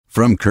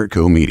from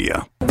Kurtco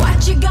Media.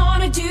 What you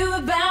gonna do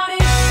about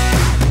it?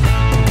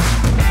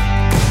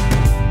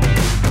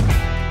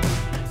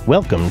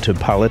 Welcome to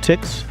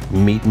Politics,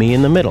 Meet Me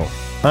in the Middle.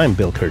 I'm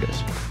Bill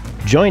Curtis.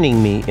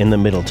 Joining me in the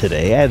middle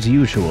today, as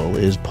usual,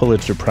 is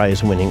Pulitzer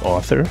Prize-winning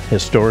author,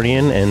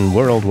 historian, and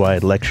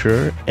worldwide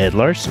lecturer, Ed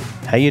Larson.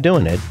 How you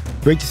doing, Ed?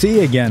 Great to see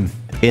you again.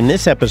 In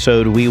this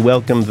episode, we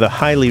welcome the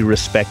highly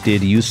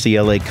respected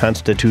UCLA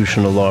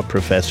constitutional law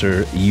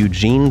professor,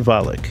 Eugene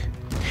Volokh.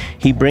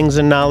 He brings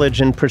a knowledge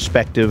and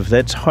perspective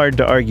that's hard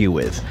to argue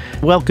with.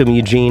 Welcome,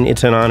 Eugene.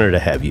 It's an honor to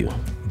have you.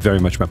 Very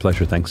much my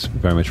pleasure. Thanks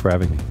very much for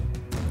having me.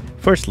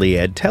 Firstly,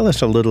 Ed, tell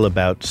us a little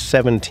about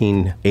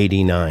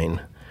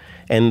 1789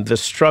 and the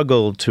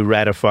struggle to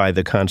ratify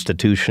the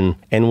Constitution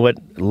and what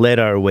led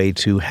our way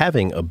to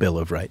having a Bill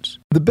of Rights.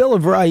 The Bill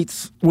of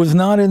Rights was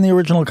not in the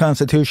original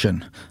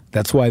Constitution.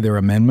 That's why there are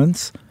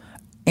amendments.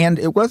 And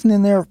it wasn't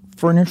in there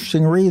for an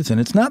interesting reason.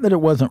 It's not that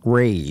it wasn't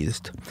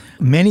raised.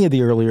 Many of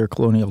the earlier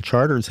colonial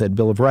charters had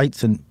Bill of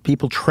Rights, and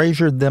people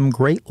treasured them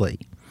greatly.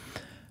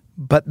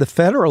 But the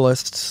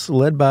Federalists,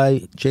 led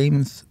by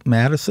James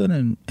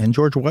Madison and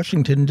George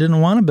Washington,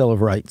 didn't want a Bill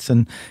of Rights.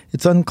 And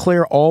it's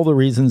unclear all the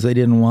reasons they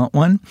didn't want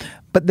one.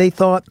 But they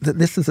thought that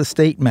this is a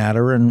state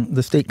matter and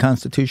the state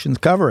constitutions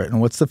cover it.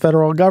 And what's the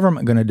federal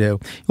government going to do?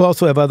 You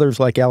also have others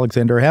like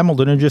Alexander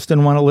Hamilton who just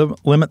didn't want to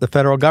limit the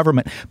federal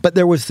government. But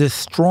there was this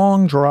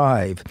strong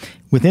drive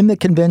within the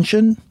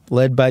convention,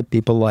 led by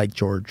people like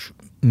George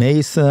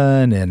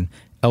Mason and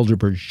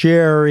Elbert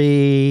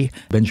Gerry,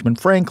 Benjamin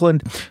Franklin,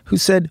 who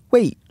said,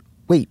 wait,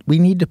 we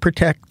need to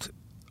protect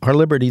our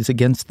liberties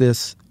against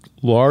this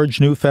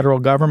large new federal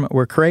government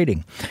we're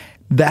creating.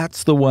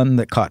 That's the one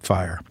that caught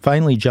fire.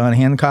 Finally, John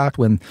Hancock,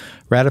 when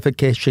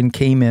ratification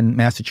came in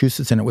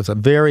Massachusetts, and it was a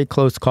very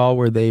close call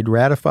where they'd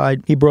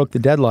ratified, he broke the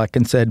deadlock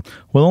and said,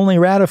 we'll only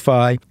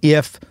ratify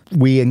if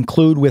we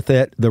include with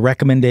it the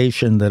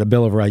recommendation that a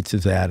Bill of Rights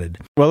is added.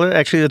 Well,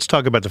 actually, let's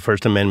talk about the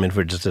First Amendment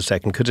for just a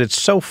second, because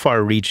it's so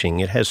far-reaching.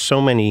 It has so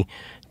many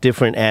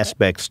different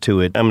aspects to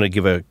it. I'm going to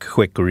give a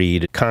quick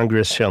read.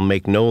 Congress shall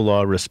make no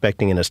law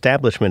respecting an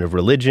establishment of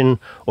religion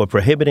or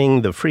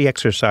prohibiting the free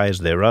exercise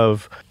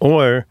thereof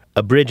or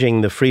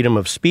abridging the freedom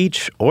of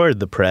speech or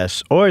the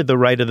press or the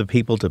right of the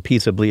people to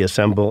peaceably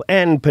assemble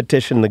and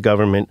petition the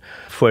government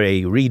for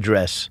a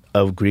redress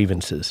of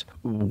grievances.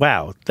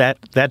 Wow,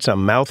 that's a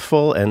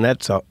mouthful, and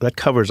that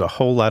covers a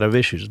whole lot of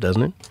issues,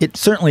 doesn't it? It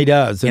certainly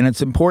does, and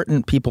it's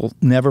important people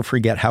never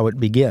forget how it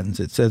begins.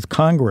 It says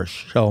Congress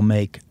shall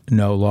make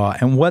no law,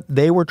 and what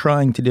they were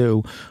trying to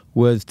do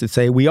was to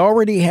say we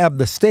already have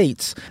the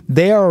states.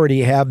 They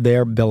already have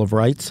their Bill of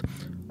Rights.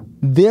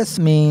 This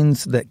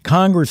means that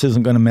Congress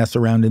isn't going to mess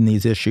around in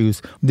these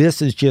issues.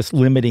 This is just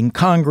limiting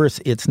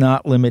Congress. It's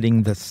not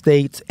limiting the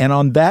states. And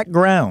on that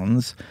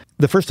grounds,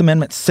 the First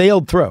Amendment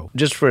sailed through.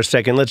 Just for a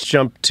second, let's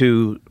jump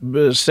to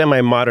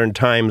semi-modern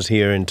times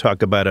here and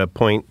talk about a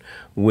point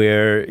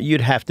where you'd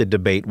have to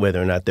debate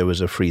whether or not there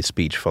was a free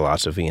speech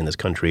philosophy in this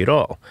country at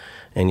all.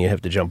 And you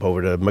have to jump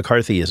over to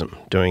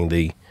McCarthyism during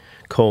the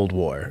Cold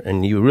War.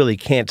 And you really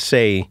can't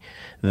say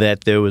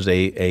that there was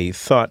a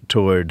thought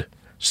toward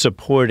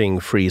supporting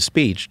free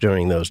speech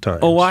during those times.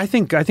 Oh, well, I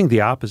think the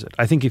opposite.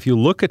 I think if you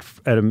look at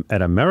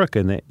America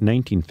in the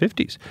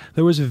 1950s,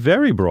 there was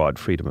very broad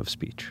freedom of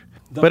speech.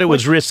 But it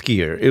was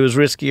riskier. It was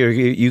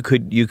riskier.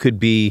 You could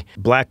be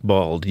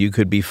blackballed. You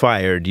could be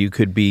fired. You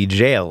could be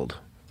jailed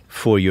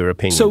for your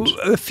opinions. So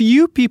a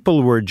few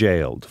people were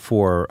jailed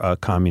for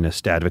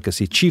communist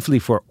advocacy, chiefly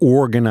for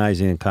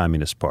organizing a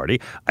communist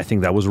party. I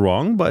think that was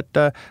wrong, but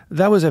that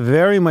was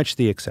very much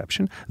the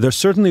exception. There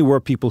certainly were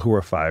people who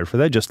were fired for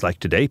that, just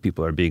like today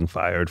people are being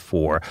fired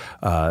for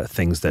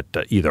things that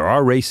either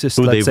are racist,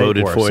 who they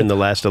voted for in the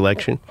last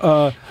election?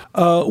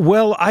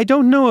 Well, I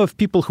don't know of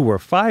people who were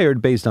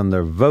fired based on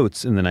their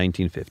votes in the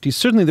 1950s.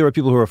 Certainly there were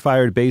people who were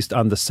fired based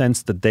on the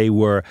sense that they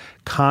were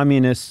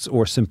communists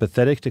or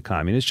sympathetic to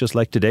communists, just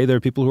like today there are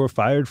people who are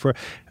fired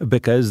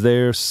because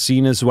they're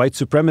seen as white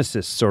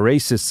supremacists or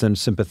racists and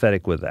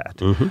sympathetic with that.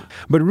 Mm-hmm.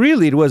 But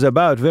really, it was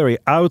about very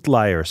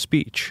outlier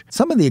speech.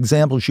 Some of the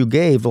examples you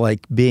gave,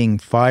 like being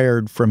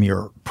fired from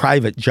your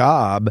private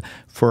job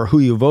for who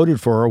you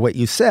voted for or what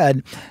you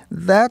said,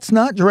 that's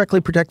not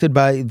directly protected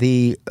by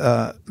the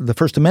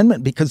First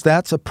Amendment because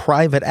that's a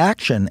private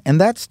action, and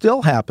that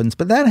still happens.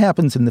 But that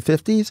happens in the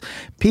 50s.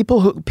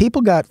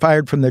 People got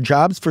fired from their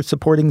jobs for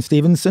supporting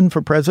Stevenson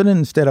for president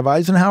instead of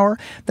Eisenhower.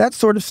 That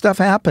sort of stuff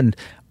happened.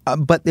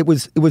 But it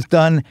was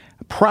done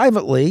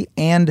privately,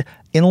 and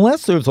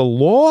unless there's a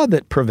law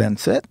that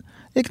prevents it,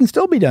 it can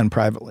still be done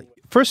privately.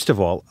 First of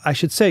all, I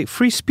should say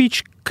free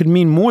speech could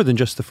mean more than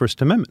just the First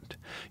Amendment.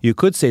 You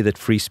could say that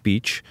free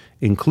speech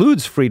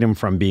includes freedom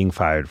from being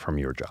fired from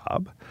your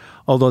job,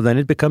 although then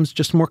it becomes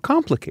just more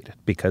complicated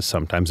because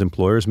sometimes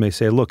employers may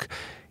say, look,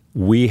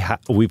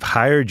 we've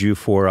hired you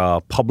for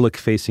a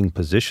public-facing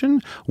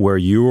position where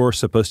you're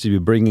supposed to be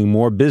bringing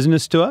more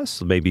business to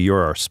us. Maybe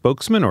you're our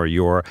spokesman or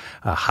you're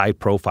a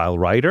high-profile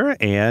writer,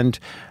 and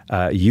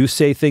you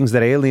say things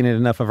that alienate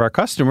enough of our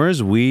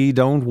customers. We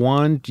don't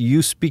want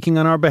you speaking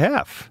on our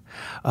behalf.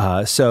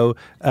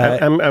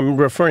 I'm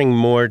referring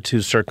more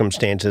to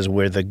circumstances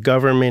where the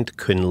government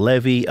can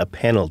levy a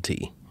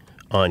penalty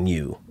on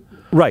you.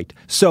 Right.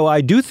 So I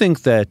do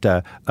think that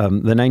the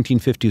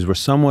 1950s were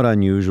somewhat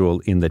unusual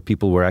in that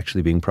people were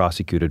actually being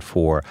prosecuted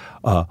for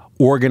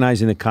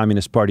organizing the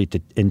Communist Party to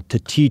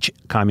teach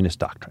communist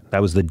doctrine.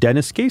 That was the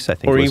Dennis case, I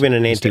think. Or even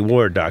an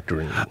anti-war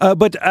doctrine.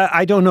 But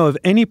I don't know of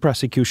any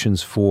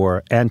prosecutions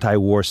for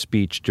anti-war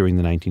speech during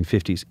the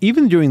 1950s.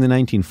 Even during the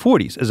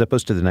 1940s, as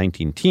opposed to the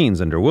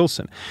 19-teens under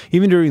Wilson.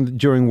 Even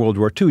during World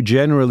War II,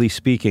 generally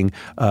speaking,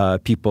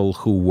 people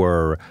who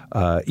were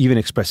even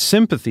expressed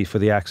sympathy for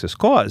the Axis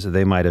cause,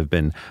 they might have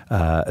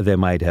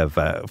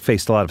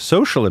faced a lot of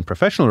social and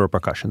professional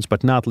repercussions,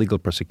 but not legal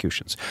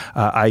prosecutions.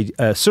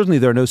 Certainly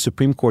there are no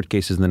Supreme Court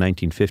cases in the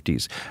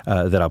 1950s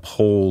that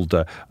uphold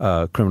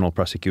criminal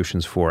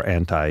prosecutions for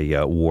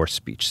anti-war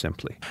speech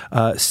simply.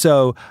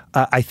 So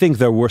I think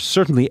there were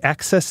certainly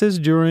excesses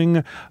during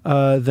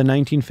the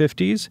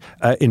 1950s,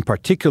 in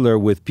particular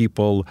with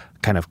people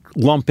kind of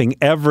lumping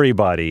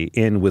everybody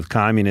in with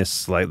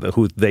communists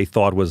who they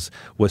thought was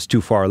too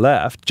far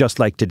left. Just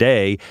like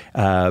today,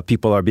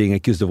 people are being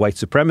accused of white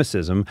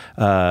supremacism,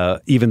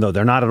 even though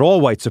they're not at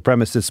all white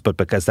supremacists, but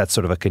because that's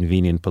sort of a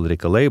convenient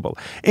political label.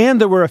 And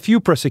there were a few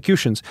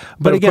prosecutions.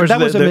 But again, that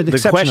was an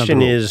exception. The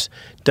question is,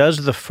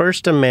 does the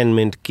First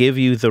Amendment give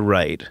you the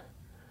right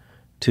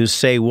to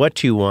say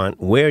what you want,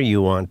 where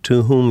you want,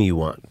 to whom you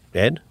want?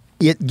 Ed?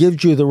 It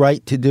gives you the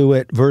right to do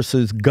it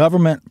versus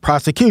government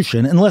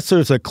prosecution, unless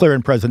there's a clear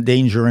and present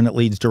danger and it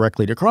leads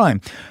directly to crime,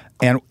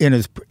 and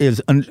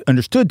is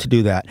understood to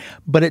do that.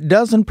 But it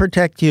doesn't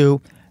protect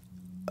you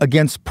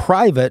against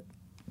private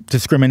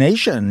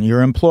discrimination,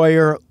 your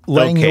employer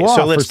laying you off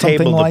or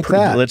something like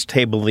that. Let's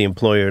table the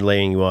employer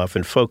laying you off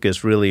and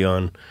focus really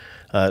on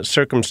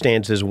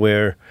circumstances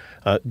where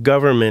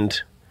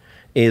government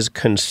is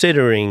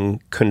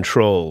considering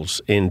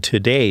controls in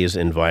today's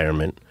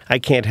environment. I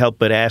can't help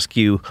but ask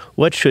you,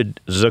 what should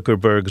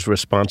Zuckerberg's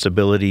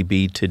responsibility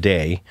be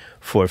today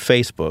for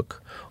Facebook?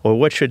 Or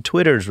what should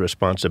Twitter's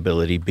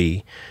responsibility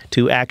be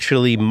to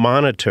actually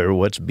monitor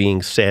what's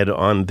being said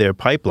on their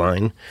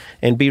pipeline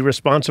and be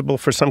responsible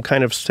for some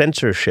kind of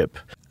censorship?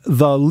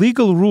 The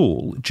legal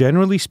rule,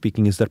 generally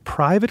speaking, is that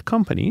private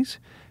companies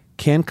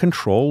can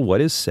control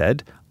what is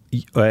said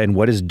and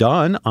what is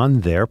done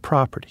on their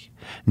property.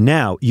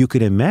 Now, you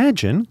could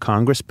imagine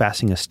Congress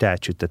passing a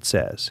statute that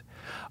says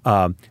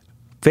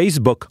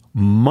Facebook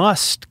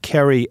must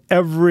carry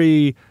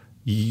everything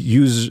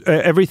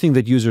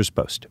that users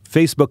post.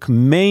 Facebook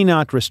may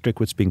not restrict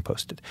what's being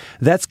posted.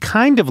 That's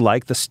kind of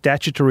like the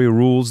statutory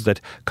rules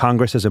that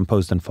Congress has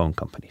imposed on phone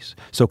companies,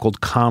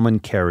 so-called common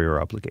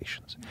carrier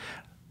obligations.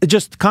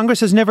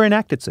 Congress has never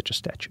enacted such a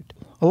statute.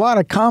 A lot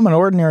of common,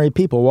 ordinary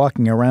people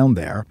walking around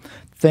there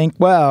think,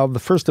 well, the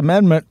First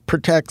Amendment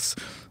protects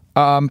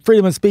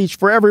freedom of speech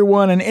for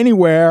everyone and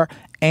anywhere,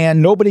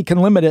 and nobody can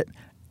limit it.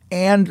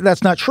 And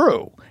that's not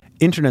true.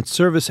 Internet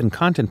service and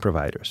content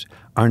providers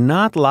are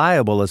not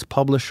liable as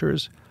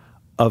publishers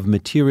of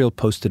material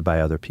posted by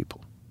other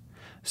people.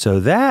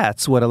 So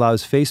that's what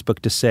allows Facebook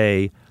to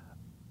say,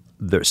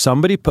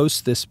 somebody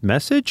posts this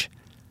message,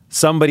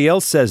 somebody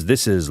else says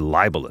this is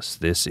libelous,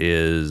 this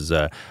is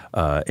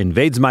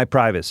invades my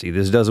privacy,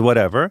 this does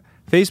whatever.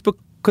 Facebook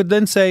could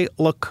then say,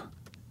 look,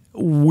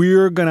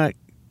 we're going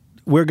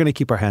to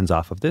keep our hands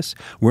off of this.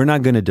 We're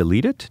not going to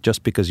delete it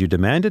just because you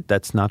demand it.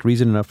 That's not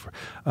reason enough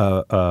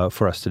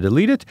for us to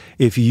delete it.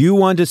 If you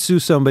want to sue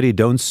somebody,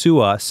 don't sue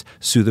us.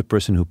 Sue the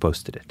person who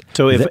posted it.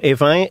 So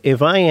if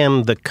I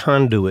am the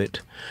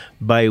conduit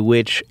by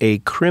which a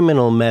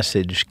criminal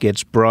message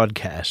gets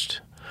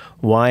broadcast,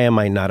 why am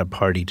I not a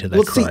party to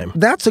that crime? See,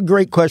 that's a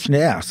great question to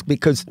ask,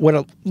 because what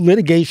a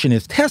litigation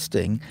is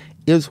testing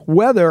is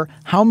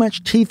how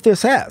much teeth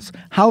this has,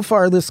 how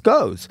far this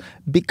goes.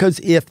 Because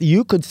if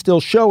you could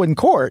still show in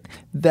court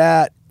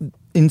that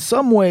in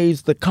some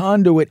ways the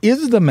conduit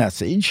is the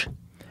message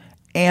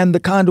and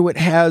the conduit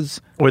has...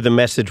 Or the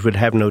message would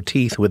have no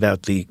teeth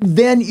without the...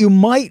 Then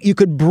you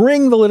could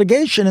bring the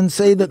litigation and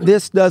say that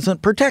this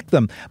doesn't protect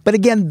them. But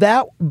again,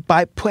 that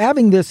by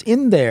having this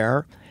in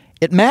there,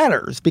 it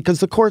matters because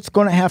the court's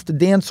going to have to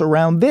dance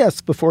around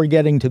this before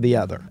getting to the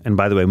other. And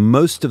by the way,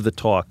 most of the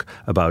talk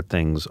about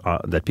things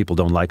that people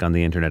don't like on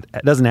the internet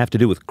doesn't have to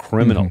do with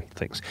criminal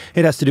things.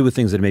 It has to do with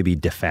things that may be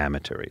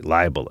defamatory,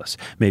 libelous,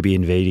 maybe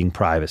invading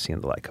privacy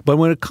and the like. But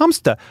when it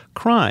comes to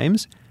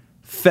crimes,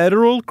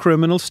 federal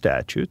criminal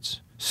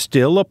statutes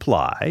still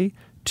apply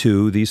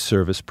to these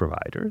service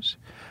providers.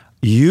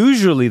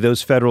 Usually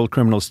those federal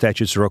criminal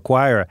statutes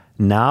require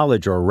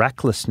knowledge or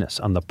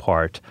recklessness on the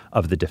part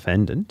of the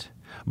defendant.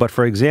 But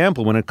for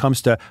example, when it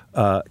comes to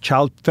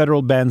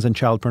federal bans on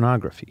child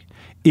pornography,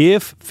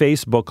 if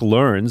Facebook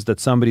learns that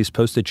somebody's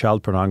posted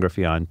child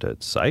pornography onto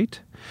its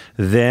site,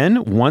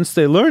 then once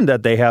they learn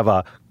that, they have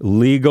a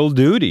legal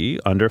duty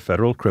under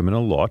federal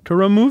criminal law to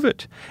remove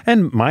it.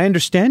 And my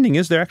understanding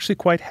is they're actually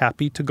quite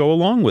happy to go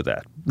along with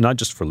that, not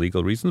just for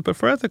legal reasons, but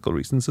for ethical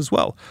reasons as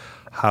well.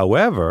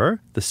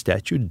 However, the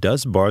statute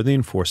does bar the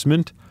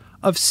enforcement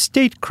of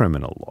state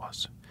criminal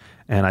laws.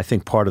 And I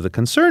think part of the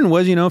concern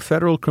was,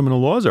 federal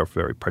criminal laws are a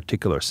very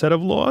particular set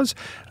of laws.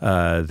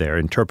 They're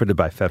interpreted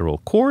by federal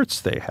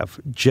courts. They have,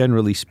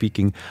 generally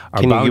speaking,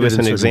 are bounded in certain ways. Can you give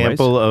us an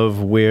example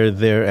of where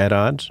they're at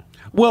odds?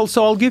 Well,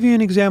 so I'll give you an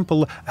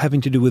example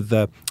having to do with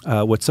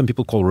what some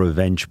people call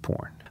revenge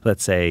porn.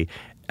 Let's say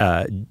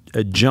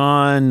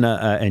John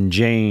and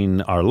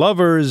Jane are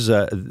lovers.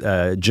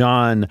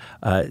 John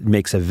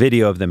makes a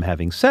video of them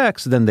having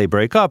sex. Then they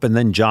break up, and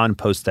then John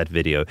posts that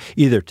video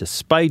either to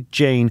spite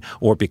Jane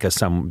or because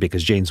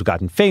Jane's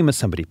gotten famous,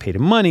 somebody paid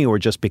him money, or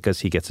just because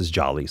he gets his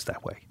jollies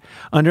that way.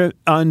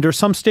 Under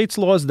some states'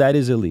 laws, that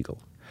is illegal,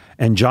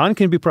 and John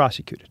can be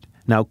prosecuted.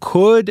 Now,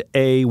 could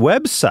a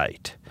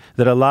website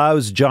that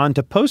allows John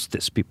to post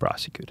this be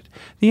prosecuted?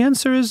 The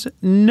answer is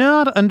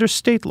not under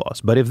state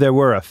laws. But if there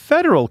were a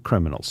federal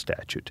criminal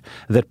statute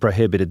that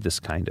prohibited this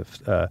kind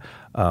of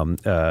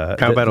how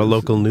about a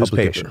local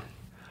newspaper?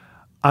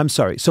 I'm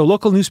sorry. So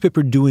local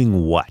newspaper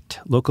doing what?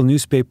 Local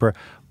newspaper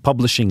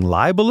publishing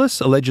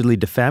libelous, allegedly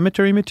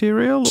defamatory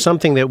material?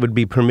 Something that would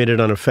be permitted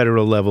on a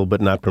federal level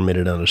but not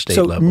permitted on a state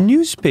level. So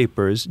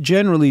newspapers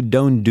generally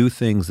don't do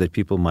things that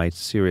people might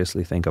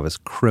seriously think of as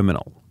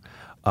criminal.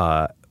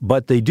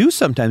 But they do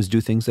sometimes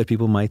do things that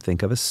people might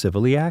think of as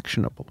civilly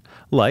actionable,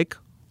 like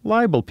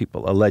libel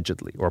people,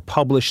 allegedly, or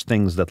publish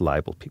things that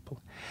libel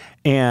people.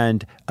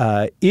 And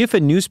if a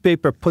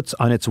newspaper puts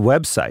on its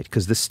website,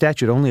 because this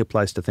statute only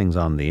applies to things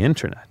on the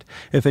internet,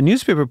 if a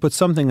newspaper puts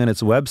something on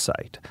its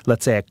website,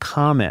 let's say a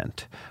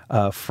comment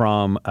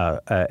from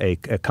a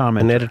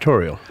comment. An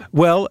editorial.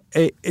 Well,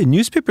 a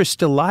newspaper is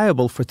still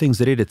liable for things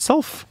that it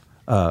itself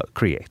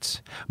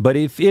creates. But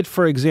if it,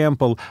 for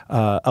example,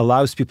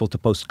 allows people to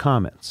post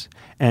comments,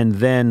 and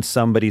then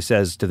somebody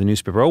says to the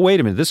newspaper, oh,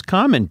 wait a minute, this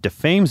comment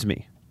defames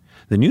me,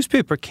 the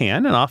newspaper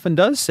can and often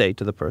does say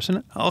to the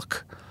person,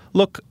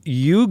 look,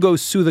 you go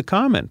sue the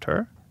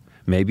commenter.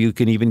 Maybe you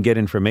can even get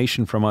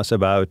information from us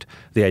about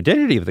the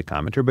identity of the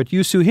commenter, but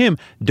you sue him.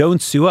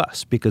 Don't sue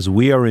us because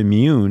we are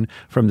immune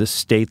from the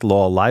state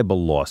law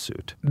libel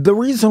lawsuit. The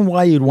reason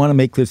why you'd want to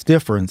make this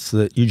difference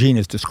that Eugene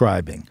is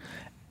describing,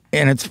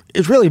 and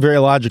it's really very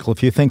logical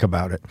if you think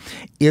about it,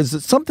 is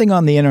that something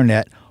on the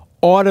internet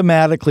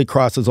automatically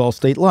crosses all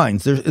state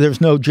lines. There's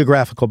no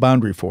geographical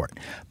boundary for it.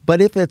 But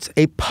if it's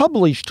a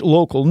published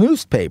local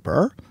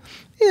newspaper,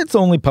 it's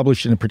only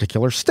published in a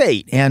particular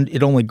state, and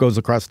it only goes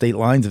across state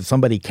lines if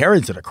somebody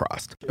carries it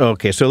across.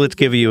 Okay, so let's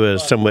give you a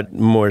somewhat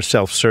more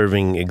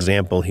self-serving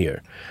example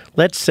here.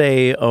 Let's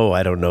say,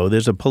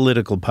 there's a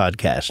political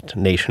podcast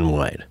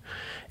nationwide.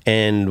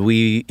 And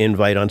we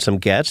invite on some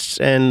guests,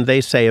 and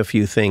they say a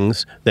few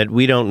things that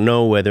we don't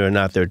know whether or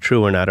not they're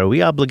true or not. Are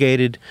we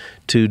obligated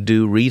to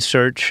do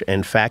research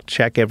and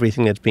fact-check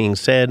everything that's being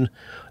said?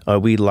 Are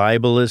we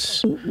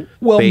libelous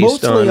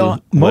based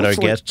on what our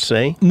guests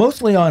say?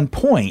 Mostly on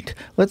point.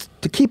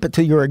 To keep it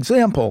to your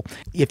example,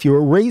 if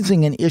you're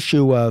raising an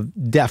issue of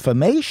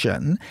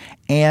defamation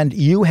and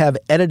you have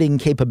editing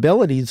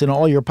capabilities in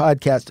all your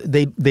podcasts,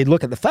 they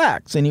look at the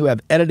facts, and you have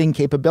editing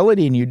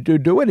capability and you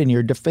do it and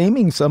you're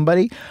defaming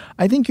somebody,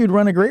 I think you'd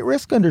run a great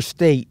risk under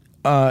state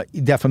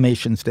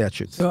defamation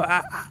statutes. So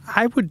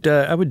I would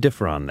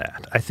differ on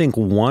that. I think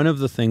one of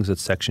the things that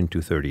Section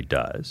 230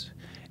 does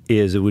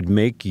is it would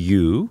make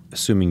you,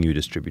 assuming you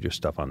distribute your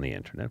stuff on the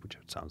internet, which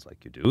it sounds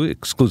like you do,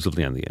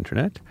 exclusively on the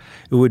internet,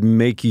 it would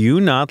make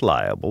you not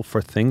liable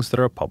for things that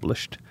are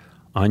published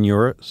on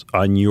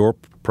your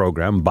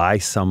program by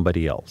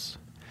somebody else.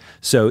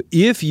 So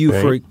if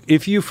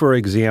you, for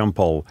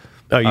example,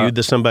 are you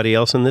the somebody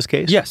else in this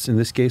case? Yes, in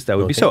this case that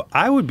would be so.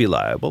 I would be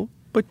liable,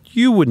 but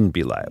you wouldn't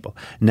be liable.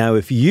 Now,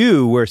 if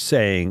you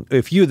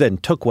then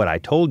took what I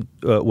told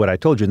you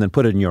and then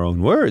put it in your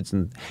own words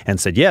and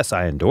said, yes,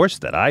 I endorse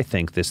that, I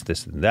think this,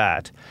 and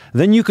that,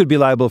 then you could be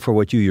liable for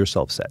what you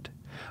yourself said.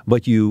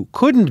 But you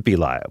couldn't be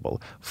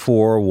liable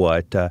for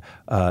what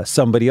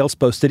somebody else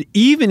posted,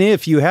 even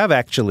if you have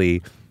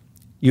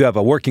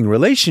a working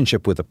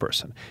relationship with a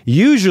person.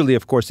 Usually,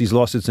 of course, these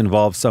lawsuits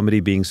involve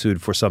somebody being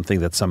sued for something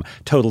that some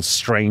total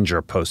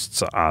stranger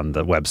posts on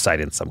the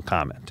website in some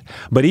comment.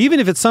 But even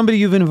if it's somebody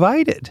you've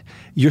invited,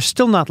 you're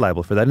still not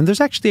liable for that. And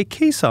there's actually a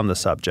case on the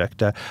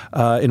subject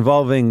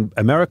involving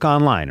America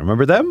Online.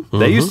 Remember them? Mm-hmm.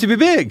 They used to be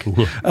big.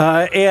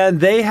 And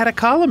they had a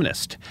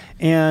columnist.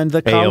 And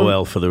the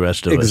AOL for the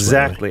rest of us.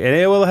 Exactly. And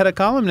AOL had a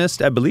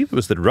columnist, I believe it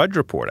was the Drudge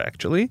Report,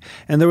 actually.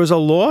 And there was a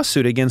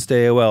lawsuit against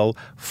AOL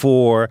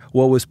for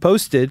what was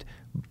posted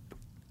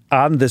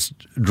on this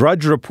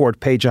Drudge Report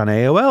page on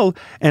AOL.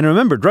 And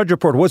remember, Drudge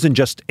Report wasn't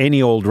just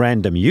any old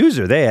random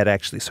user. They had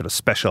actually sort of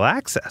special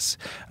access.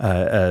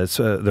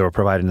 So they were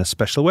provided in a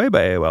special way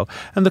by AOL.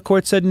 And the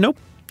court said, nope,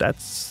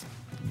 that's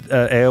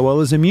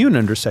AOL is immune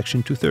under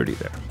Section 230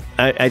 there.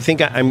 I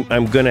think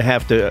I'm going to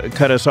have to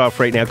cut us off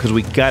right now because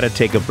we got to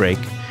take a break.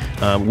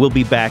 We'll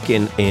be back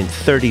in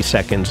 30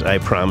 seconds, I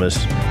promise.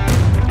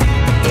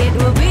 It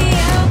will be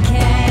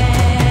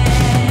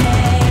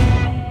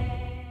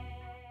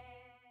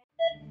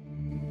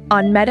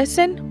On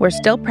Medicine, We're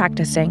Still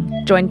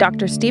Practicing. Join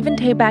Dr. Stephen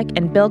Tabak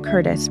and Bill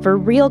Curtis for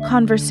real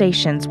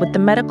conversations with the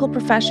medical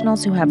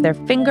professionals who have their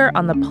finger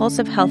on the pulse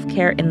of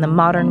healthcare in the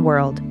modern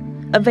world.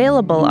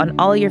 Available on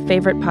all your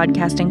favorite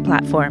podcasting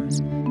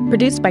platforms.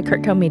 Produced by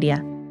Kurtco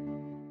Media.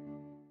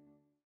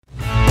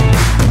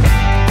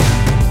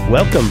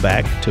 Welcome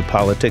back to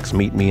Politics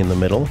Meet Me in the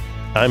Middle.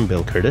 I'm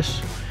Bill Curtis.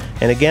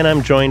 And again,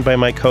 I'm joined by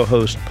my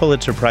co-host,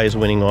 Pulitzer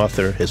Prize-winning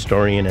author,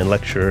 historian, and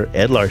lecturer,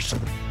 Ed Larson.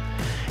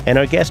 And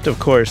our guest, of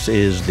course,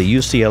 is the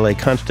UCLA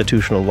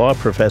constitutional law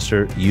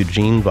professor,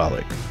 Eugene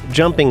Volokh.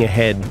 Jumping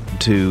ahead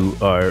to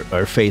our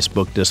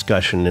Facebook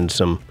discussion and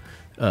some,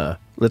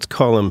 let's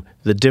call them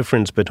the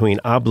difference between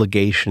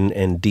obligation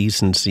and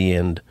decency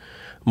and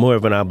more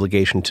of an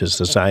obligation to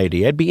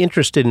society. I'd be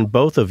interested in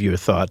both of your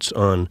thoughts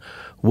on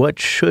what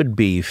should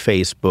be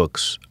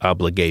Facebook's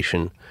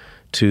obligation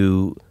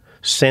to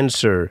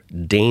censor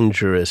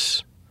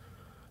dangerous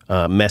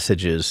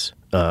messages,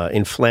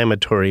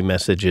 inflammatory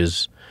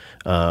messages.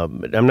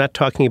 I'm not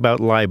talking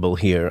about libel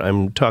here.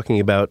 I'm talking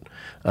about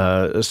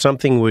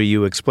something where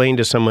you explain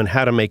to someone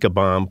how to make a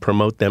bomb,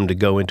 promote them to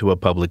go into a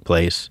public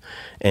place,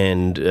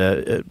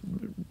 and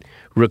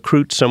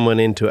recruit someone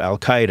into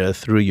Al-Qaeda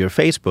through your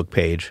Facebook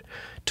page.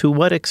 To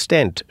what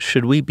extent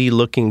should we be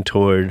looking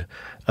toward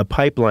a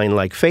pipeline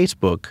like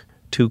Facebook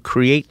to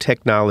create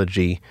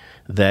technology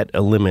that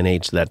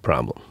eliminates that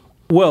problem?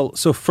 Well,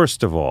 so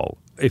first of all,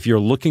 if you're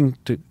looking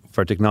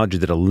for technology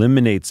that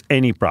eliminates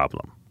any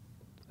problem,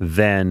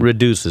 then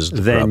reduces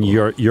the then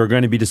problem. you're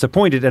going to be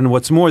disappointed. And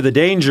what's more, the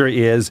danger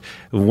is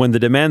when the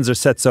demands are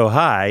set so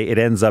high, it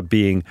ends up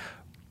being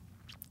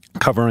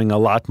covering a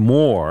lot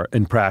more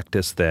in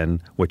practice than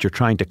what you're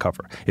trying to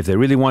cover. If they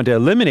really want to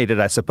eliminate it,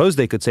 I suppose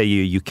they could say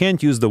you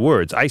can't use the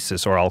words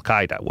ISIS or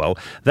Al-Qaeda. Well,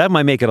 that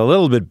might make it a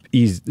little bit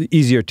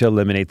easier to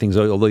eliminate things,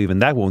 although even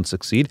that won't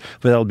succeed,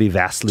 but that'll be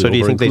vastly So do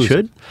you think they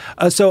should?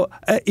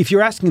 If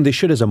you're asking they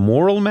should as a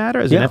moral matter,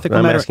 as an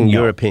ethical matter? I'm asking no.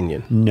 your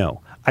opinion.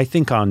 No. I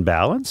think on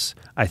balance,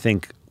 I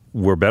think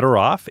we're better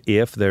off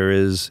if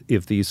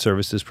these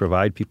services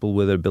provide people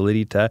with the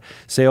ability to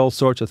say all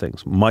sorts of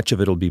things. Much of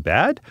it will be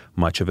bad,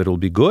 much of it will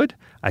be good.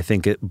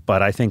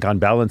 But I think on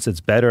balance, it's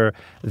better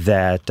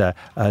that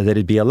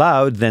it be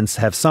allowed than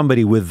have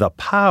somebody with the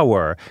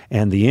power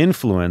and the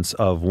influence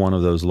of one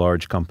of those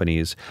large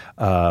companies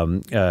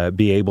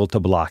be able to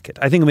block it.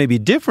 I think it may be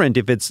different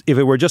if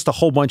it were just a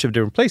whole bunch of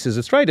different places.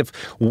 It's right. If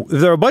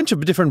there are a bunch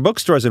of different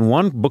bookstores and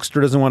one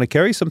bookstore doesn't want to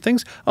carry some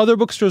things, other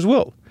bookstores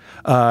will.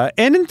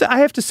 And I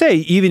have to say,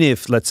 even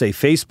if, let's say,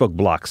 Facebook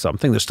blocks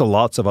something, there's still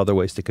lots of other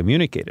ways to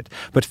communicate it.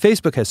 But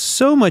Facebook has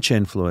so much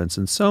influence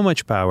and so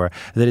much power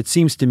that it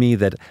seems to me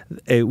that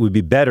it would be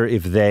better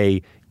if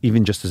they,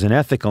 even just as an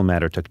ethical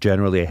matter, took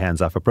generally a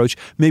hands-off approach,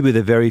 maybe with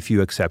a very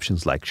few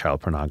exceptions like child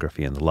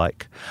pornography and the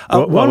like.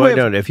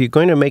 If you're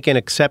going to make an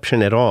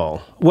exception at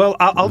all,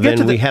 I'll get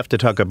to then we have to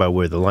talk about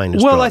where the line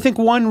is drawn. drawn. I think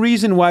one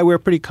reason why we're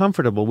pretty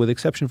comfortable with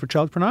exception for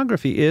child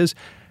pornography is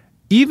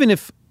even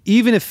if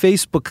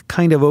Facebook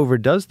kind of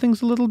overdoes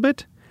things a little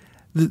bit,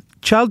 the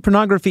child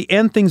pornography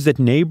and things that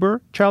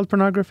neighbor child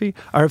pornography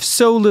are of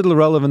so little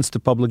relevance to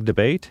public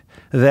debate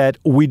that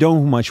we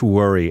don't much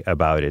worry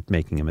about it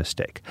making a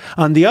mistake.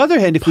 On the other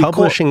hand, if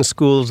publishing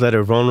schools that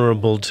are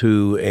vulnerable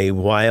to a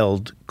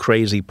wild,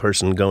 crazy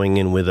person going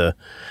in with a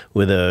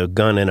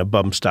gun and a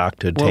bump stock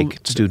to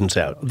take students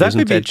out,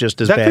 isn't that just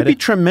as bad? That could be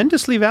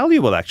tremendously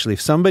valuable, actually.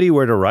 If somebody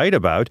were to write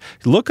about,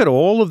 look at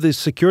all of the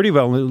security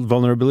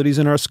vulnerabilities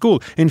in our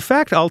school. In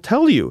fact, I'll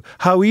tell you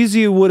how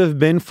easy it would have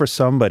been for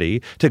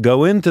somebody to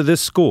go into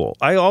this school.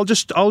 I'll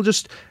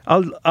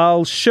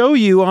show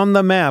you on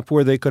the map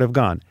where they could have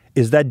gone.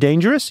 Is that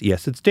dangerous?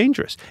 Yes, it's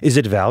dangerous. Is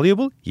it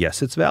valuable?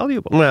 Yes, it's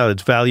valuable. Well,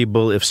 it's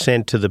valuable if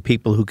sent to the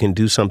people who can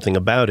do something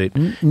about it.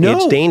 No.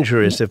 It's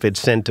dangerous if it's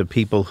sent to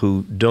people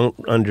who don't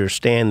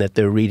understand that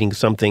they're reading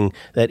something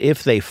that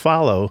if they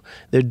follow,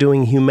 they're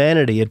doing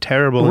humanity a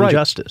terrible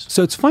injustice.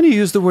 So it's funny you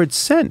use the word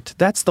sent.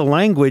 That's the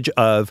language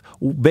of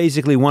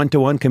basically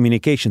one-to-one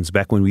communications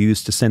back when we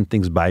used to send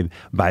things by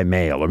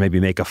mail or maybe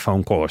make a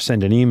phone call or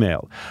send an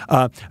email.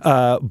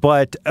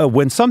 But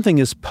when something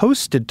is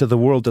posted to the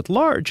world at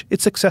large,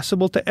 it's accessible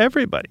to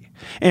everybody.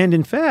 And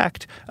in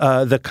fact,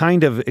 the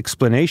kind of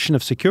explanation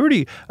of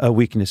security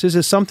weaknesses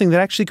is something that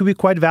actually could be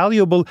quite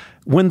valuable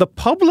when the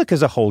public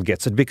as a whole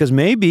gets it, because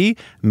maybe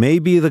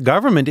the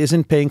government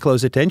isn't paying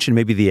close attention.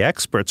 Maybe the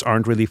experts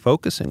aren't really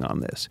focusing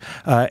on this.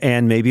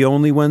 And maybe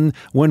only when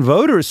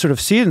voters sort of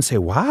see it and say,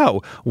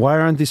 wow, why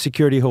aren't these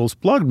security holes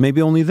plugged?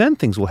 Maybe only then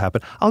things will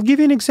happen. I'll give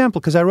you an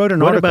example because I wrote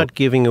an article. What about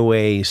giving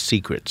away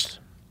secrets?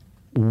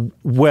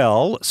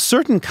 Well,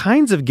 certain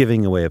kinds of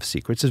giving away of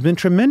secrets has been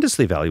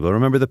tremendously valuable.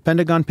 Remember the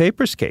Pentagon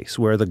Papers case,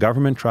 where the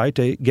government tried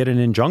to get an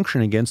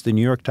injunction against the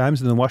New York Times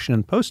and the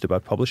Washington Post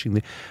about publishing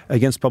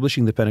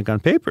the Pentagon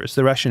Papers.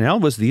 The rationale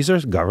was these are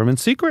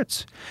government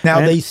secrets. Now,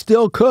 they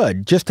still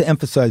could, just to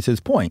emphasize his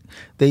point,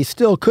 they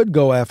still could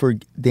go after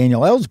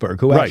Daniel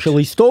Ellsberg, who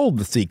actually stole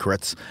the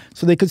secrets.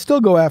 So they could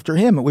still go after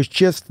him. It was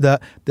just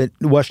the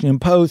Washington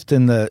Post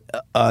and the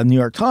New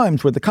York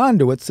Times were the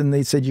conduits, and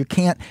they said you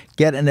can't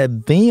get an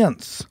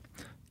advance.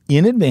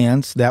 In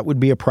advance, that would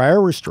be a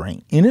prior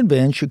restraint. In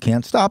advance, you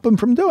can't stop him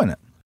from doing it.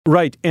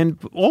 Right. And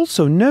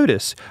also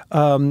notice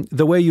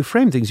the way you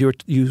frame things. You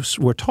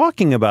were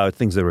talking about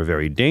things that were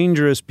very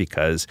dangerous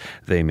because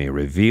they may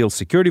reveal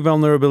security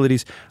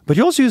vulnerabilities, but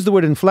you also used the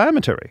word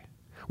inflammatory.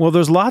 Well,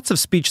 there's lots of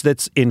speech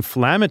that's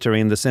inflammatory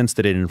in the sense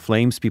that it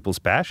inflames people's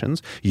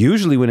passions.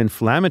 Usually when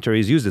inflammatory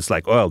is used, it's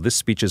like, oh, this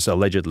speech is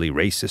allegedly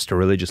racist or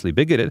religiously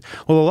bigoted.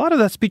 Well, a lot of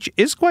that speech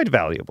is quite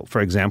valuable.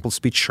 For example,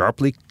 speech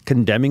sharply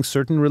condemning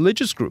certain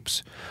religious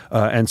groups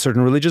and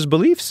certain religious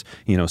beliefs.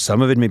 You know,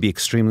 some of it may be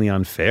extremely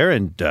unfair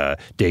and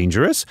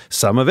dangerous.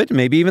 Some of it,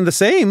 maybe even the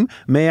same,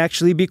 may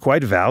actually be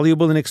quite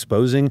valuable in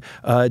exposing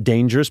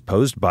dangers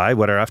posed by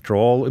what are, after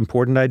all,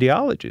 important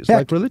ideologies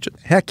like religion.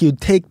 Heck, you'd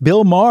take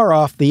Bill Maher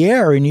off the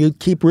air and you'd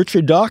keep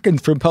Richard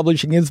Dawkins from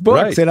publishing his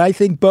books. Right. And I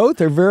think both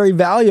are very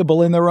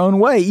valuable in their own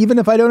way, even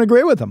if I don't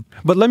agree with them.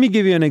 But let me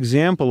give you an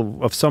example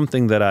of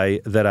something that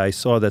I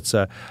saw that's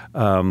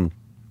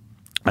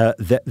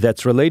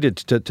that's related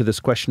to this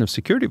question of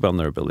security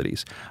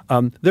vulnerabilities.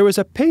 There was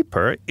a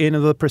paper in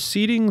the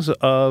proceedings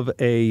of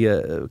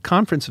a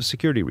conference of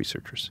security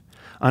researchers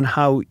on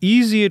how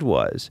easy it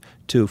was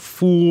to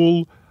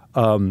fool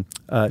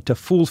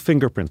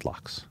fingerprint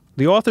locks.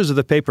 The authors of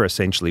the paper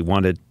essentially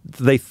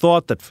they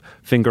thought that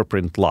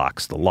fingerprint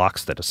locks, the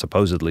locks that are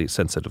supposedly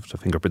sensitive to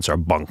fingerprints, are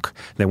bunk.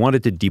 They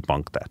wanted to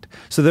debunk that.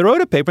 So they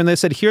wrote a paper and they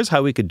said, here's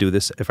how we could do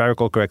this, if I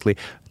recall correctly,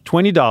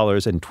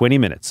 $20 and 20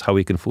 minutes, how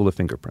we can fool a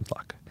fingerprint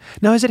lock.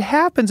 Now, as it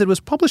happens, it was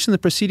published in the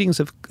proceedings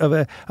of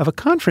a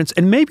conference,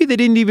 and maybe they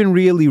didn't even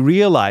really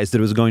realize that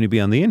it was going to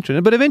be on the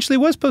internet, but eventually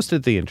was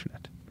posted to the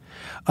internet.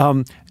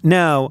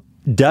 Now,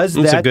 That's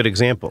a good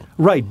example.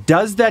 Right.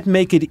 Does that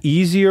make it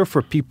easier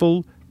for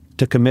people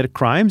to commit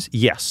crimes?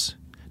 Yes.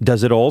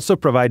 Does it also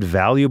provide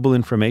valuable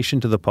information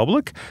to the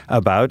public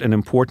about an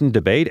important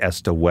debate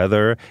as to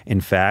whether,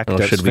 in fact,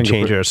 should we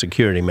change our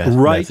security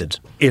right. methods?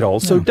 It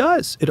also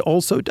does. It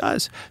also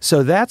does.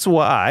 So that's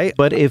why.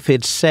 But if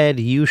it said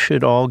you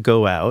should all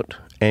go out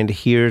and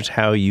here's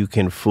how you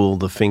can fool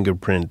the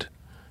fingerprint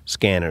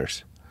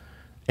scanners,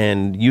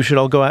 and you should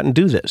all go out and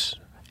do this,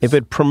 if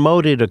it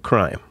promoted a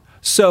crime.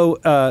 So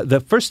the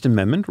First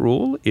Amendment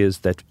rule is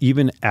that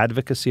even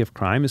advocacy of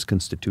crime is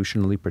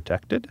constitutionally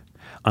protected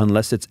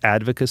unless it's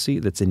advocacy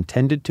that's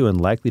intended to and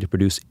likely to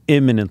produce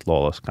imminent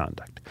lawless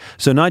conduct.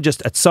 So not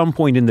just at some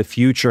point in the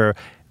future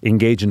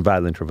engage in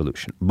violent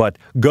revolution, but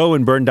go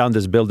and burn down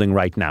this building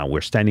right now.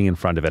 We're standing in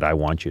front of it. I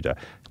want you to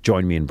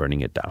join me in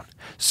burning it down.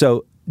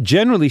 So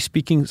generally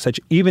speaking, such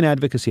even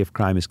advocacy of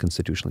crime is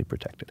constitutionally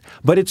protected.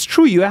 But it's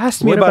true. You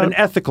asked me about an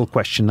ethical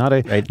question, not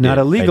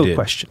a legal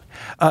question.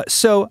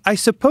 So I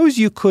suppose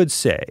you could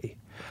say,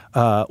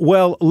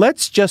 well,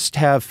 let's just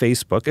have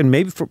Facebook, and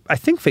I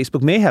think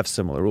Facebook may have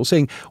similar rules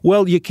saying,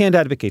 well, you can't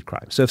advocate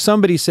crime. So if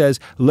somebody says,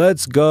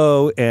 let's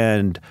go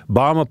and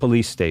bomb a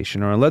police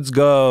station or let's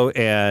go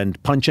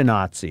and punch a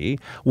Nazi,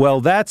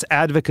 well, that's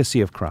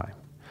advocacy of crime.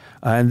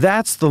 And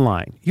that's the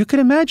line. You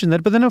can imagine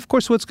that, but then, of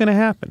course, what's going to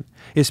happen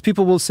is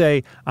people will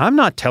say, I'm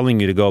not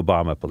telling you to go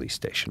bomb a police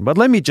station, but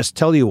let me just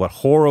tell you what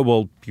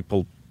horrible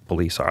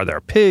police are.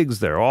 They're pigs,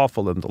 they're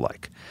awful, and the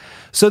like.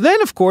 So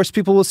then, of course,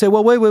 people will say,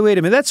 well, wait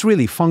a minute. That's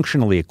really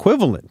functionally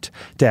equivalent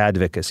to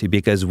advocacy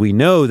because we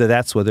know that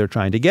that's what they're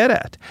trying to get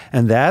at.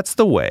 And that's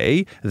the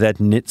way that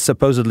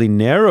supposedly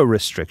narrow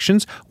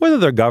restrictions, whether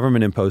they're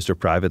government imposed or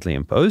privately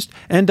imposed,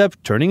 end up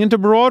turning into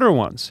broader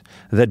ones.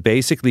 That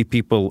basically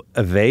people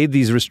evade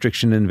these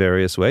restrictions in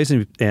various ways.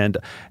 And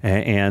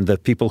the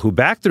people who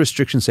back the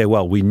restrictions say,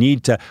 well, we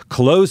need to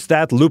close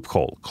that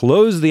loophole,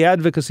 close the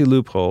advocacy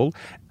loophole.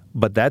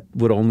 But that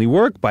would only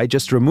work by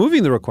just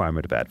removing the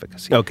requirement of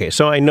advocacy. Okay,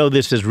 so I know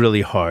this is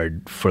really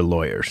hard for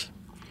lawyers,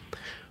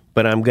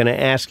 but I'm going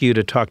to ask you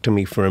to talk to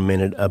me for a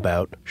minute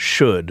about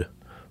should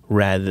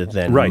rather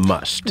than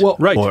must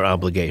or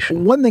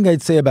obligation. One thing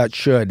I'd say about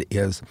should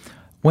is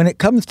when it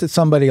comes to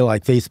somebody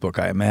like Facebook,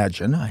 I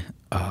imagine,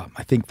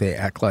 I think they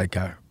act like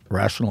a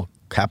rational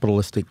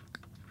capitalistic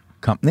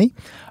company.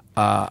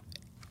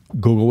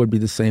 Google would be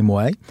the same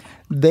way.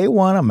 They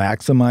want to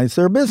maximize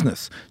their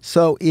business.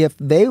 So if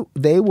they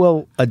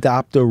will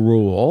adopt a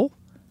rule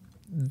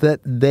that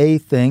they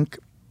think,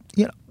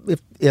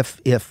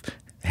 if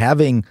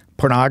having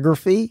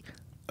pornography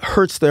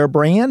hurts their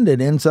brand, it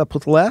ends up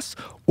with less,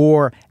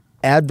 or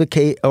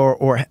advocate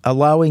or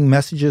allowing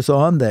messages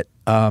on that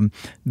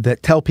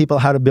tell people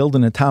how to build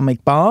an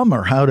atomic bomb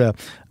or how to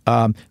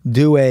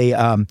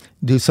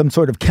do some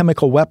sort of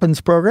chemical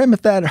weapons program.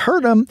 If that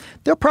hurt them,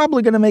 they're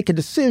probably going to make a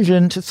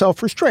decision to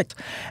self-restrict.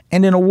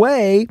 And in a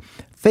way,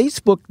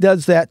 Facebook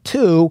does that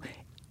too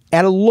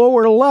at a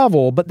lower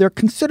level, but they're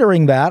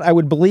considering that, I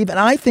would believe, and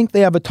I think they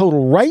have a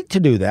total right to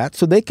do that,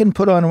 so they can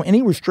put on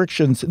any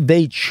restrictions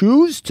they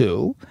choose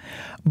to.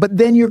 But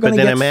then you're going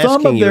to get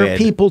some of their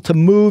people to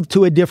move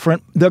to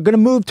they're going to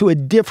move to a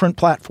different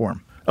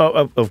platform.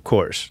 Oh, of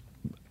course.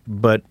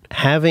 But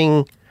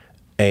having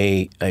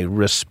a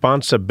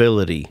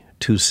responsibility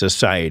to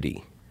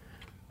society,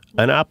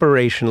 an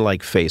operation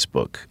like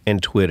Facebook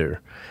and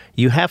Twitter,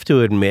 you have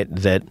to admit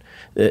that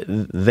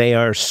they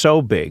are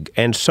so big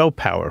and so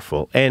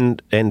powerful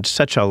and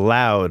such a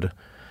loud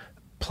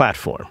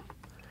platform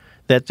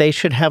that they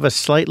should have a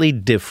slightly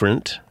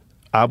different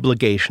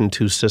obligation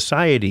to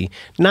society,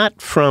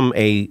 not from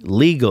a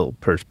legal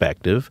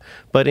perspective,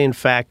 but in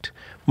fact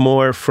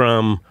more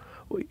from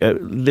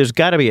there's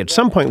got to be at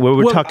some point where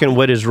we're talking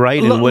what is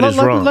right and what is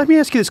wrong. Let me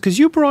ask you this, because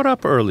you brought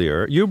up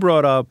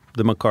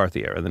the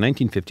McCarthy era, the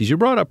 1950s. You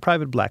brought up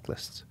private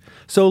blacklists.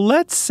 So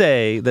let's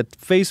say that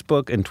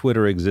Facebook and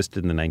Twitter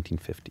existed in the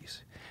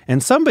 1950s.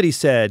 And somebody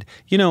said,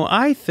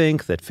 I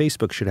think that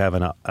Facebook should have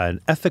an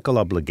ethical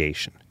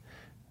obligation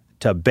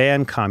to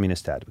ban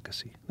communist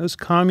advocacy. Those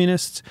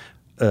communists,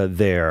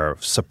 they're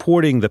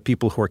supporting the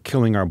people who are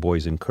killing our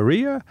boys in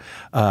Korea.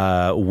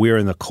 We're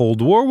in the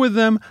Cold War with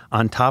them.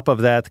 On top of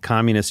that, the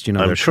communists,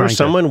 I'm sure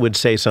someone would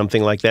say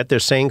something like that. They're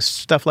saying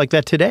stuff like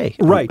that today.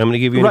 Right. I'm going to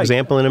give you an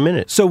example in a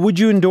minute. So would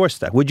you endorse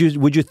that? Would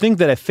you think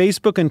that if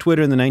Facebook and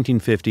Twitter in the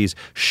 1950s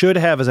should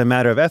have, as a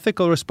matter of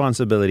ethical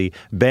responsibility,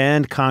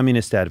 banned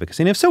communist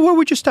advocacy? And if so, where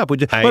would you stop?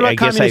 What about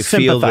communist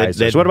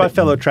sympathizers? What about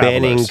fellow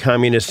travelers? Banning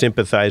communist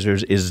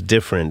sympathizers is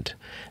different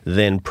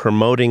than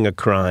promoting a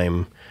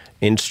crime,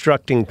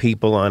 instructing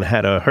people on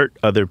how to hurt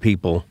other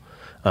people.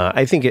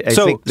 I think there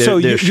should be an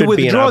obligation. You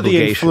withdraw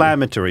the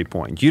inflammatory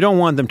point. You don't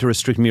want them to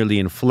restrict merely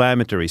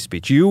inflammatory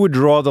speech. You would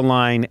draw the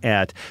line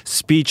at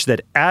speech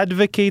that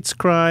advocates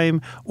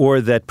crime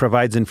or that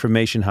provides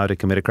information how to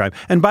commit a crime.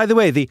 And by the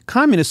way, the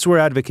communists were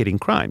advocating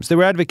crimes. They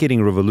were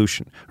advocating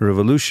revolution.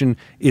 Revolution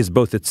is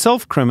both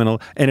itself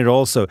criminal and it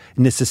also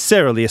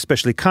necessarily,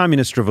 especially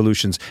communist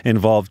revolutions,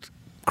 involved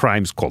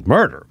crimes called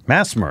murder,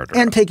 mass murder.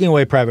 And taking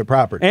away private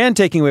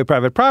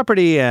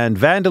property. And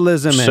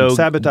vandalism and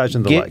sabotage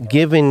and the like.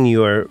 Given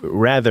your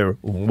rather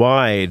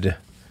wide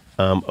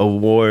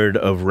award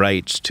of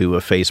rights to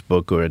a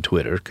Facebook or a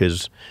Twitter,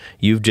 because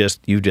you've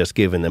just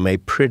given them a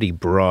pretty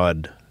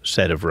broad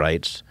set of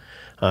rights,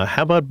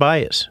 how about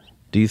bias?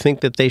 Do you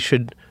think that they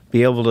should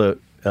be able to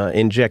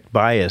inject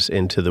bias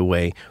into the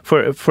way?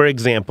 For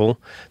example,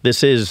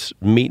 this is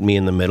meet me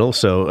in the middle,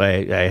 so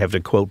I have to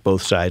quote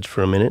both sides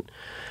for a minute.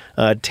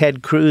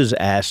 Ted Cruz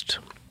asked,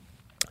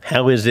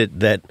 how is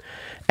it that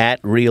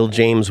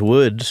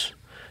 @RealJamesWoods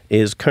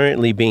is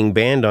currently being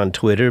banned on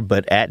Twitter,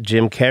 but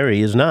 @Jim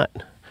Carrey is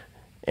not?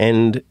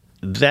 And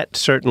that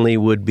certainly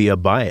would be a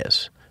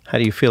bias. How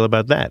do you feel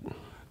about that?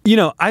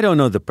 I don't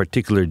know the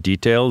particular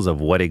details of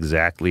what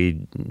exactly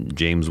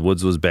James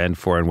Woods was banned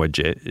for and what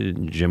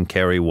Jim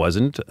Carrey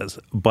wasn't.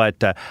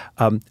 But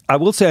I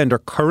will say under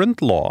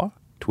current law,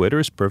 Twitter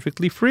is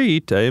perfectly free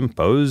to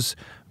impose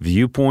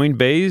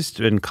viewpoint-based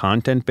and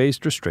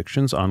content-based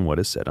restrictions on what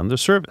is said on the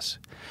service.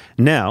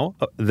 Now,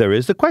 there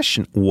is the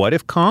question, what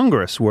if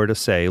Congress were to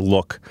say,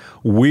 look,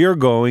 we're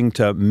going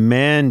to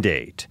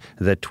mandate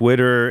that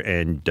Twitter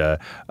and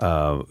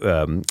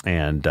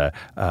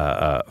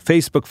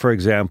Facebook, for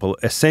example,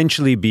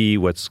 essentially be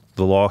what's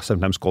the law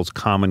sometimes calls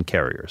common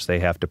carriers. They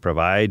have to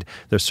provide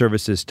their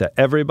services to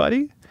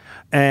everybody,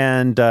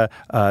 and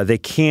they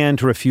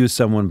can't refuse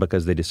someone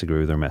because they disagree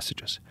with their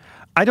messages.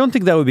 I don't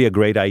think that would be a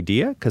great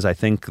idea because I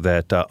think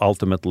that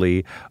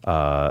ultimately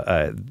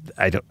I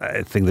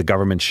think the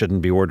government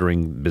shouldn't be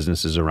ordering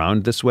businesses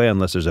around this way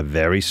unless there's a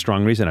very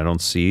strong reason. I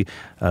don't see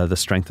the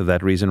strength of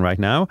that reason right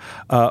now.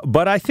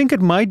 But I think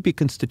it might be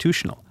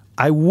constitutional.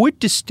 I would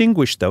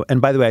distinguish, though,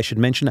 and by the way, I should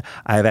mention,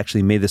 I have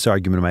actually made this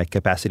argument in my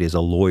capacity as a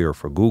lawyer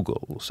for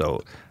Google.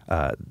 So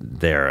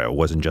there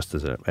wasn't just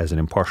as an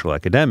impartial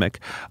academic.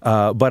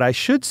 But I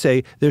should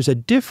say there's a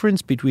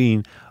difference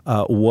between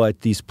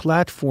what these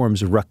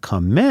platforms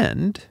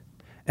recommend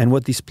and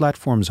what these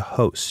platforms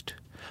host.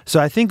 So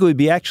I think it would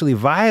be actually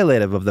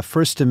violative of the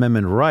First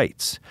Amendment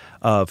rights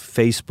of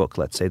Facebook,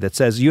 let's say, that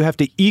says you have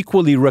to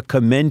equally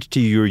recommend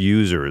to your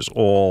users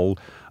all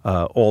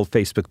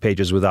Facebook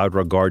pages without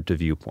regard to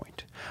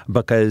viewpoint.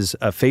 Because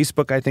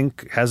Facebook, I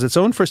think, has its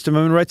own First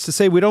Amendment rights to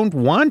say we don't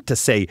want to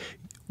say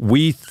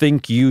we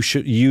think you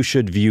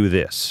should view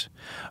this.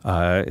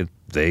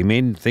 They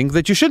may think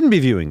that you shouldn't be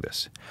viewing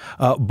this.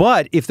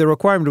 But if the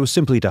requirement was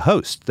simply to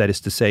host, that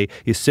is to say,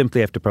 you simply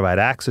have to provide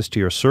access to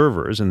your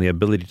servers and the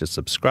ability to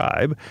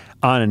subscribe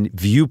on a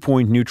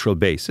viewpoint-neutral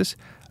basis,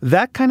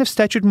 that kind of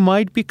statute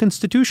might be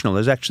constitutional.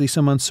 There's actually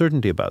some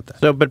uncertainty about that.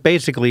 So, but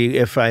basically,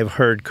 if I've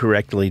heard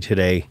correctly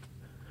today,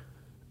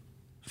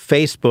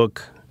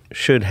 Facebook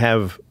should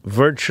have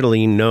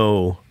virtually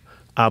no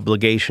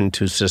obligation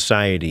to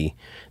society.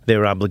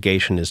 Their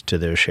obligation is to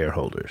their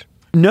shareholders.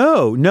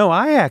 No,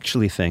 I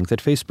actually think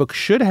that Facebook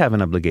should have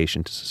an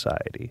obligation to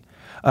society.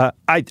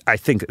 I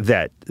think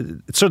that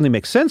it certainly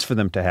makes sense for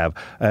them to have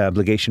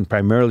obligation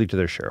primarily to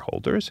their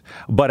shareholders.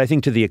 But I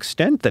think to the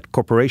extent that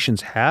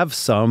corporations have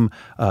some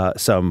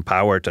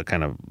power to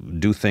kind of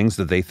do things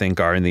that they think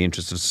are in the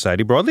interest of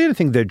society broadly, and I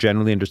think they're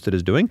generally interested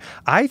in doing,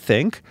 I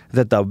think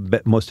that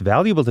the most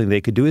valuable thing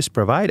they could do is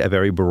provide a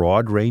very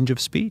broad range of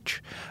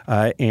speech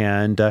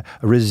and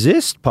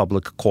resist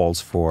public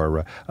calls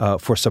for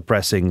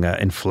suppressing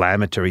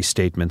inflammatory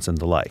statements and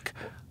the like.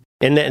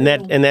 And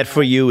that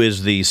for you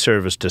is the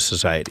service to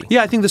society.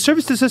 Yeah, I think the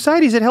service to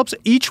society is it helps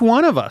each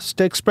one of us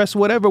to express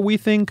whatever we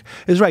think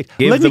is right.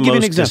 Let me give you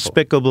an example.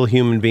 Despicable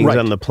human beings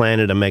on the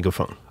planet a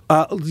megaphone.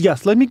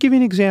 Yes, let me give you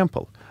an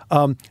example.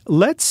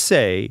 Let's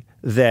say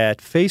that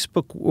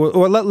Facebook,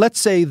 or let's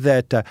say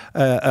that,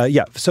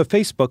 so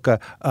Facebook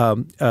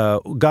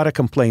got a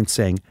complaint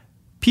saying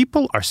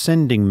people are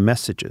sending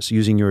messages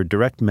using your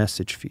direct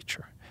message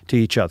feature to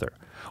each other.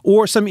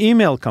 Or some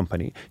email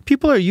company.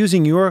 People are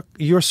using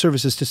your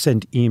services to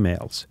send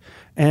emails.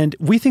 And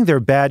we think they're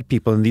bad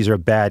people and these are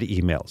bad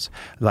emails.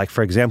 Like,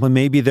 for example,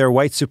 maybe they're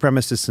white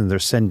supremacists and they're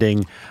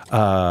sending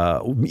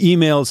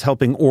emails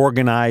helping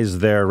organize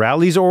their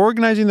rallies or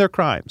organizing their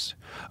crimes.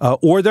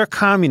 Or they're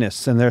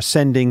communists and they're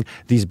sending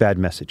these bad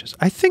messages.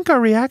 I think our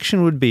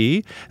reaction would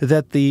be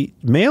that the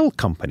mail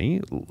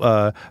company,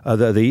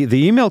 the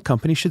email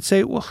company should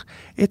say, well,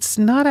 it's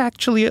not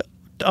actually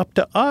up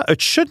to us.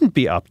 It shouldn't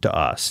be up to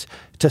us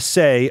to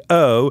say,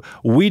 oh,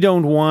 we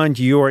don't want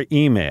your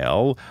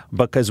email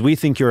because we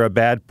think you're a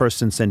bad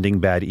person sending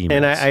bad emails.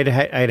 And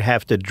I'd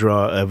have to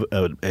draw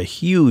a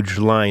huge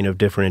line of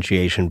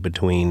differentiation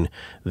between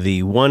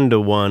the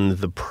one-to-one,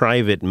 the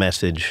private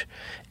message,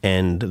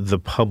 and the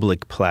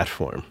public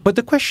platform. But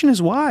the question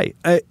is why?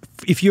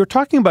 If you're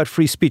talking about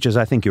free speech, as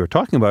I think you were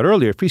talking about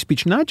earlier, free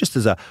speech not just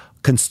as a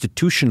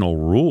constitutional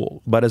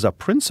rule, but as a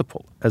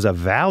principle, as a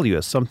value,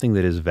 as something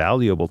that is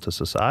valuable to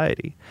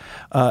society,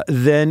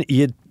 then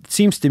it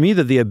seems to me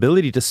that the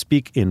ability to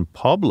speak in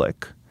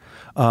public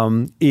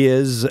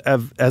is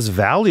as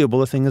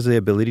valuable a thing as the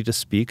ability to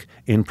speak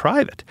in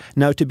private.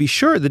 Now, to be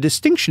sure, the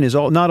distinction is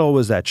not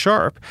always that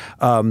sharp.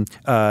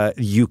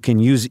 You can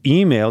use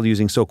email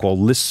using so-called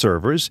list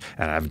servers,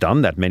 and I've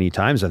done that many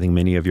times. I think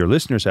many of your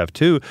listeners have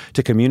too,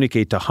 to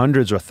communicate to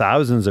hundreds or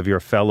thousands of your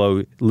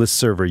fellow list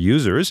server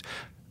users.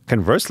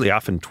 Conversely,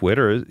 often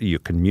Twitter, you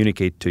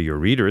communicate to your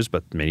readers,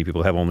 but many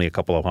people have only a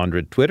couple of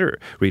hundred Twitter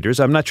readers.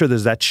 I'm not sure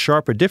there's that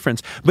sharp a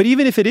difference. But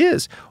even if it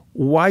is,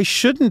 why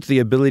shouldn't the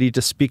ability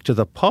to speak to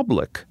the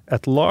public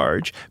at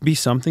large be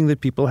something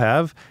that people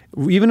have,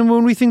 even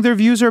when we think their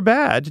views are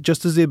bad,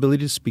 just as the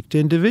ability to speak to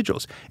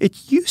individuals?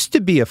 It used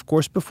to be, of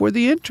course, before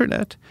the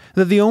internet,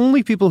 that the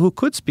only people who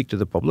could speak to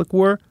the public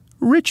were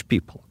rich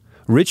people.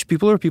 Rich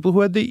people are people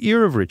who had the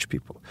ear of rich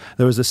people.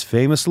 There was this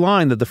famous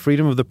line that the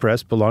freedom of the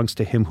press belongs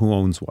to him who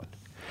owns one.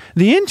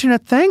 The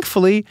internet,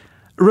 thankfully,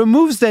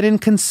 removes that in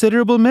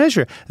considerable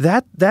measure.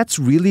 That's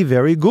really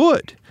very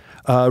good.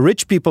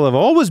 Rich people have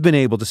always been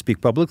able to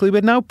speak publicly,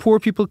 but now poor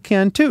people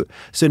can too.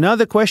 So now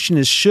the question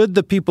is, should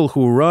the people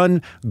who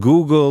run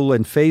Google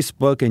and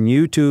Facebook and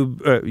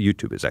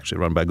YouTube is actually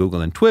run by Google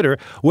and Twitter,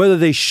 whether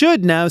they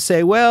should now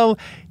say, well,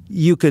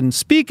 you can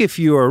speak if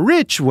you are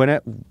rich.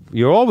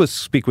 You always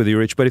speak with you're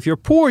rich, but if you're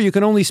poor, you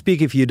can only speak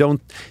if you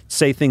don't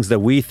say things that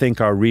we think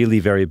are really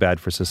very bad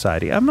for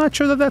society. I'm not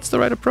sure that that's the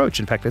right approach.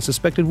 In fact, I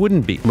suspect it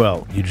wouldn't be.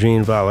 Well,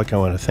 Eugene Volokh, I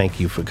want to thank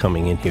you for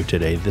coming in here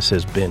today. This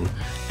has been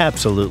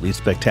absolutely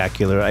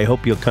spectacular. I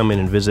hope you'll come in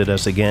and visit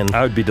us again.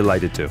 I would be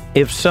delighted to.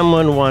 If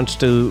someone wants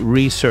to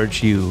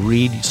research you,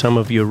 read some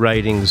of your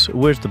writings,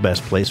 where's the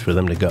best place for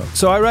them to go?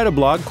 So I write a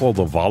blog called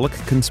The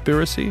Volokh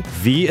Conspiracy,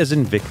 V as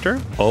in Victor,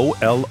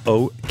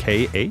 OLOKH.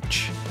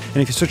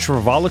 And if you search for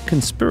Volokh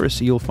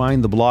Conspiracy, you'll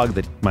find the blog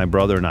that my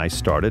brother and I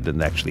started,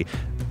 and actually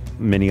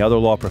many other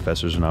law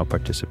professors now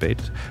participate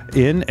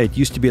in. It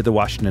used to be at the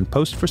Washington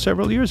Post for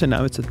several years, and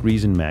now it's at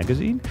Reason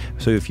Magazine.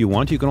 So if you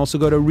want, you can also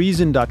go to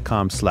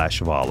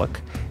reason.com/Volokh,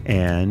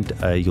 and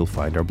you'll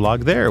find our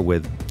blog there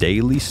with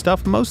daily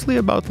stuff, mostly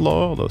about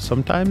law, although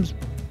sometimes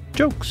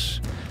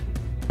jokes.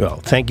 Well,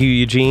 thank you,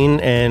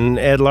 Eugene, and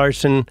Ed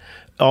Larson.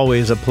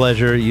 Always a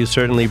pleasure. You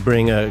certainly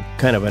bring a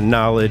kind of a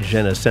knowledge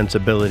and a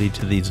sensibility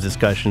to these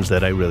discussions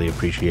that I really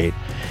appreciate.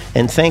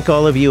 And thank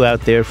all of you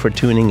out there for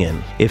tuning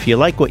in. If you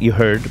like what you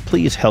heard,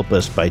 please help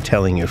us by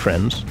telling your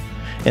friends.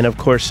 And of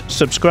course,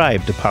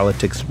 subscribe to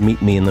Politics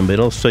Meet Me in the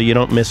Middle so you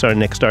don't miss our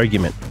next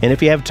argument. And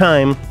if you have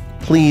time,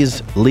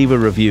 please leave a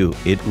review.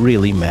 It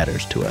really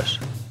matters to us.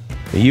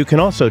 You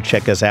can also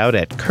check us out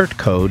at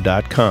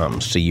curtco.com,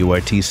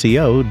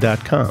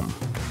 CURTCO.com.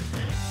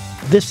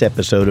 This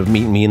episode of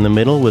Meet Me in the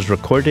Middle was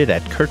recorded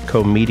at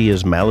Curtco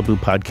Media's Malibu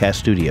Podcast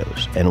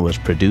Studios and was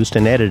produced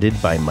and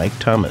edited by Mike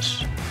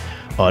Thomas.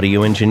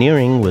 Audio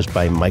engineering was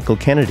by Michael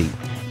Kennedy,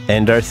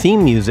 and our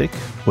theme music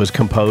was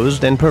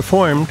composed and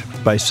performed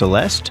by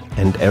Celeste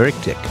and Eric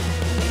Dick.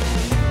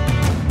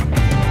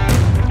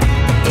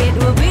 It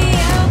will be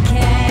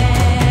okay.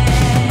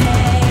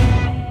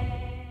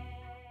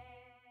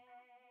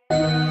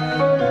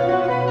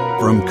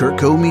 From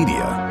Curtco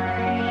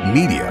Media.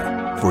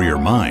 Media for your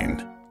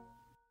mind.